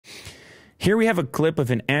Here we have a clip of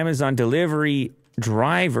an Amazon delivery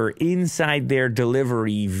driver inside their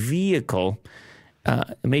delivery vehicle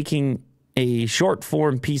making a short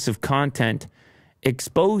form piece of content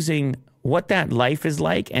exposing what that life is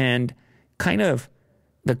like and kind of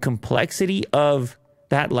the complexity of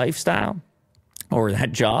that lifestyle or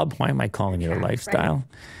that job. Why am I calling it a lifestyle?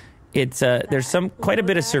 Right. It's there's quite a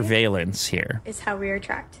bit of surveillance here. Is how we are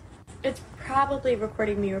tracked. It's probably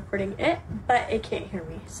recording me recording it, but it can't hear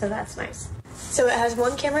me, so that's nice. So it has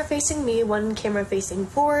one camera facing me, one camera facing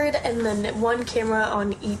forward, and then one camera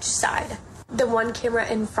on each side. The one camera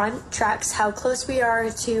in front tracks how close we are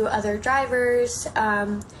to other drivers,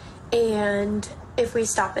 and if we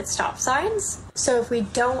stop at stop signs. So if we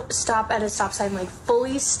don't stop at a stop sign, like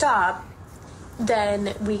fully stop,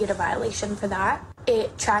 then we get a violation for that.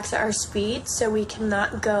 It tracks our speed, so we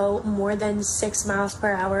cannot go more than 6 miles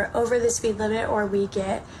per hour over the speed limit or we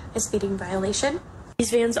get a speeding violation.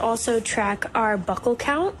 These vans also track our buckle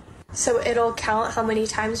count. So it'll count how many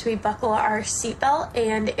times we buckle our seatbelt,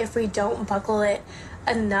 and if we don't buckle it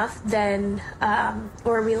enough, then,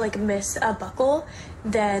 or we like miss a buckle,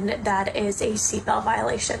 then that is a seatbelt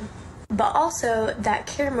violation. But also that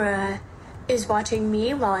camera is watching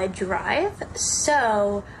me while I drive,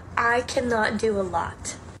 so I cannot do a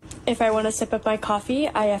lot. If I want to sip up my coffee,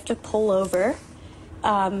 I have to pull over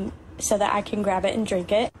so that I can grab it and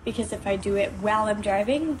drink it, because if I do it while I'm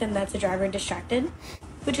driving, then that's a driver distracted,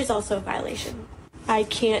 which is also a violation. I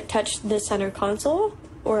can't touch the center console,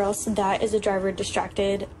 or else that is a driver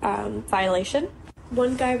distracted violation.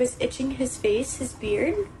 One guy was itching his face, his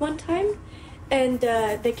beard, one time, and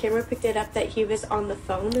the camera picked it up that he was on the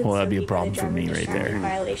phone. And well, that'd so be a problem for me right there.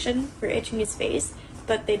 Violation for itching his face,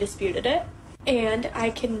 but they disputed it. And I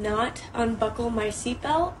cannot unbuckle my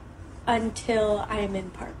seatbelt until I am in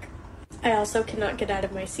park. I also cannot get out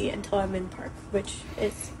of my seat until I'm in park, which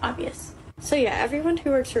is obvious. So yeah, everyone who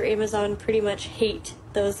works for Amazon pretty much hate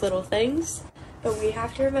those little things, but we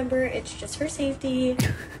have to remember it's just for safety.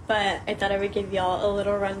 But I thought I would give y'all a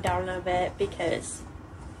little rundown of it because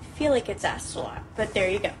I feel like it's asked a lot. But there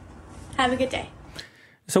you go. Have a good day.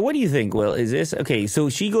 So what do you think, Will? Is this, okay, so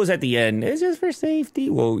she goes at the end, it's just for safety.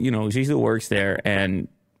 Well, you know, she still works there, and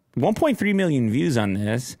 1.3 million views on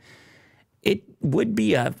this. It would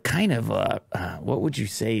be a kind of a, what would you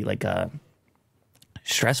say, like a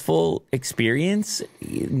stressful experience,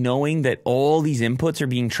 knowing that all these inputs are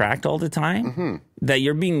being tracked all the time, that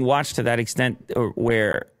you're being watched to that extent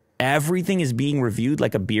where everything is being reviewed,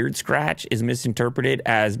 like a beard scratch is misinterpreted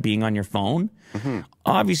as being on your phone.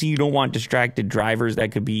 Obviously, you don't want distracted drivers.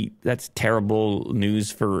 That's terrible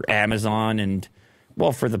news for Amazon and,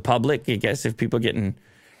 well, for the public, I guess, if people are getting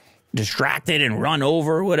distracted and run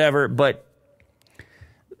over or whatever. But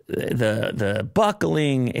the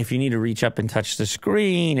buckling, if you need to reach up and touch the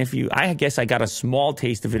screen, I guess I got a small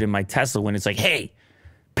taste of it in my Tesla when it's like, hey,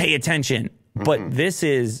 pay attention. But this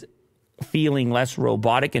is feeling less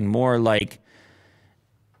robotic and more like,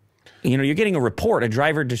 you know, you're getting a report, a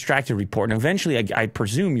driver distracted report. And eventually, I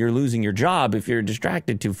presume you're losing your job if you're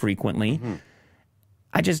distracted too frequently.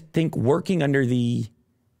 I just think working under the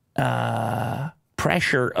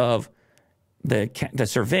pressure of the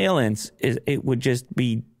surveillance, it would just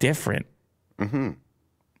be different.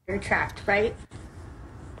 You're tracked, right?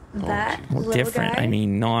 That well, different. I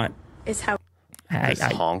mean, not is how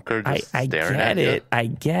honker just I staring get at it. you. I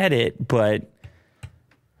get it, but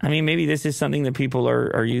I mean, maybe this is something that people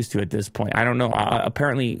are used to at this point. I don't know.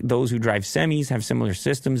 Apparently, those who drive semis have similar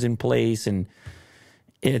systems in place, and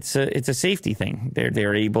it's a safety thing.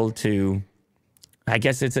 They're able to. I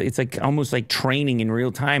guess it's like almost like training in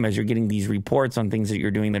real time as you're getting these reports on things that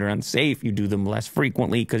you're doing that are unsafe. You do them less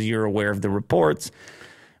frequently because you're aware of the reports.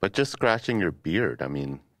 But just scratching your beard, I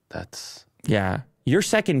mean, that's... Yeah. You're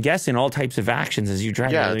second guessing all types of actions as you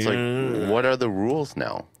drive. Yeah, it's like, what are the rules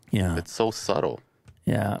now? Yeah. It's so subtle.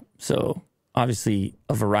 Yeah. So obviously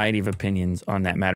a variety of opinions on that matter.